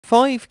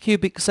5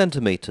 cubic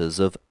centimetres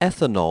of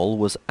ethanol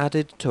was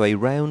added to a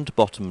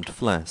round-bottomed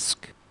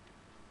flask.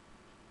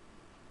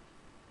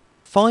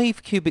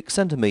 5 cubic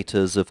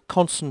centimetres of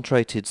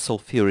concentrated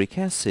sulfuric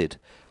acid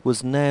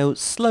was now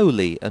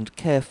slowly and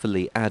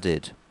carefully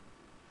added.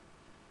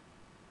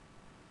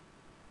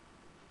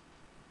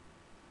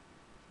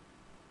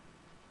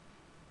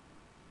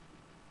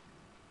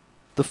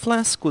 The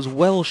flask was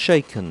well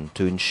shaken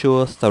to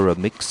ensure thorough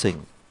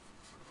mixing.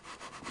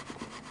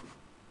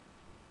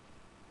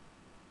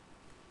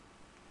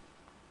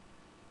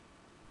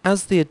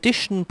 As the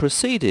addition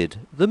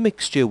proceeded, the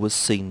mixture was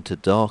seen to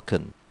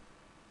darken.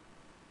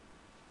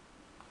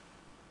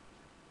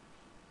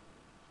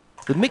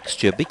 The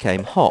mixture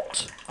became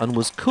hot and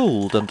was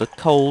cooled under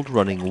cold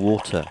running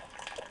water.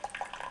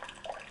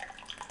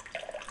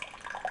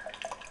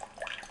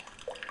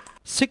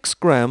 6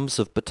 grams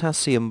of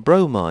potassium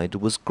bromide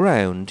was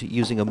ground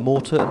using a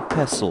mortar and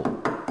pestle.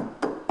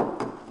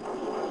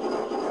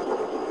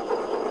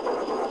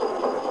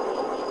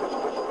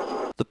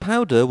 The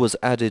powder was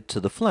added to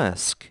the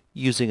flask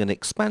using an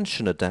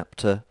expansion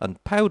adapter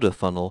and powder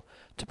funnel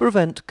to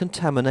prevent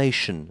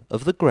contamination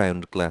of the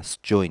ground glass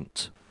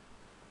joint.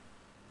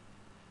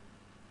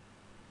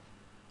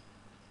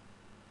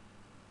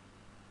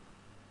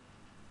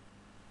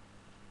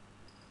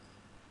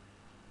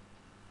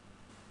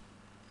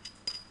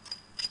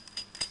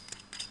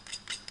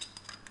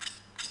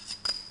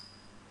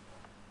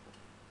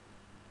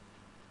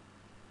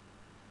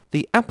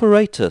 The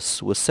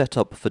apparatus was set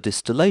up for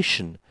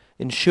distillation,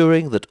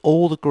 ensuring that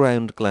all the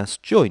ground glass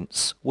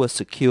joints were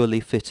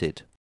securely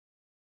fitted.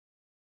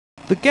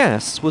 The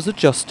gas was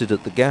adjusted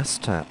at the gas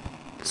tap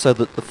so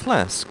that the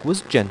flask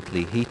was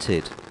gently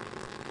heated.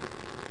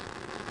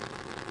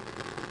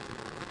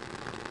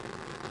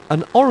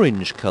 An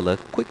orange colour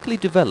quickly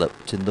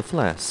developed in the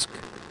flask.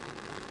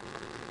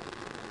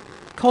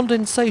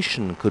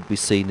 Condensation could be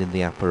seen in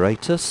the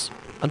apparatus,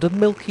 and a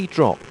milky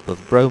drop of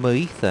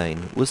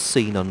bromoethane was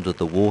seen under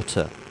the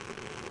water.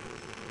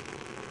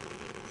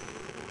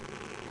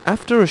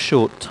 After a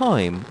short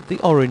time, the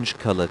orange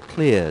colour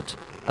cleared,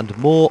 and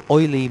more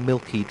oily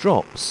milky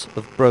drops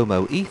of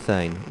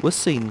bromoethane were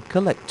seen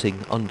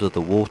collecting under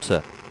the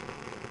water.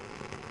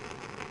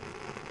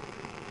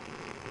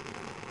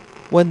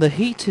 When the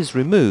heat is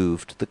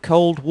removed, the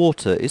cold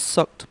water is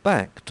sucked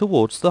back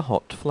towards the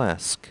hot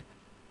flask.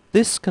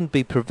 This can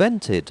be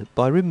prevented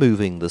by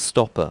removing the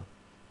stopper.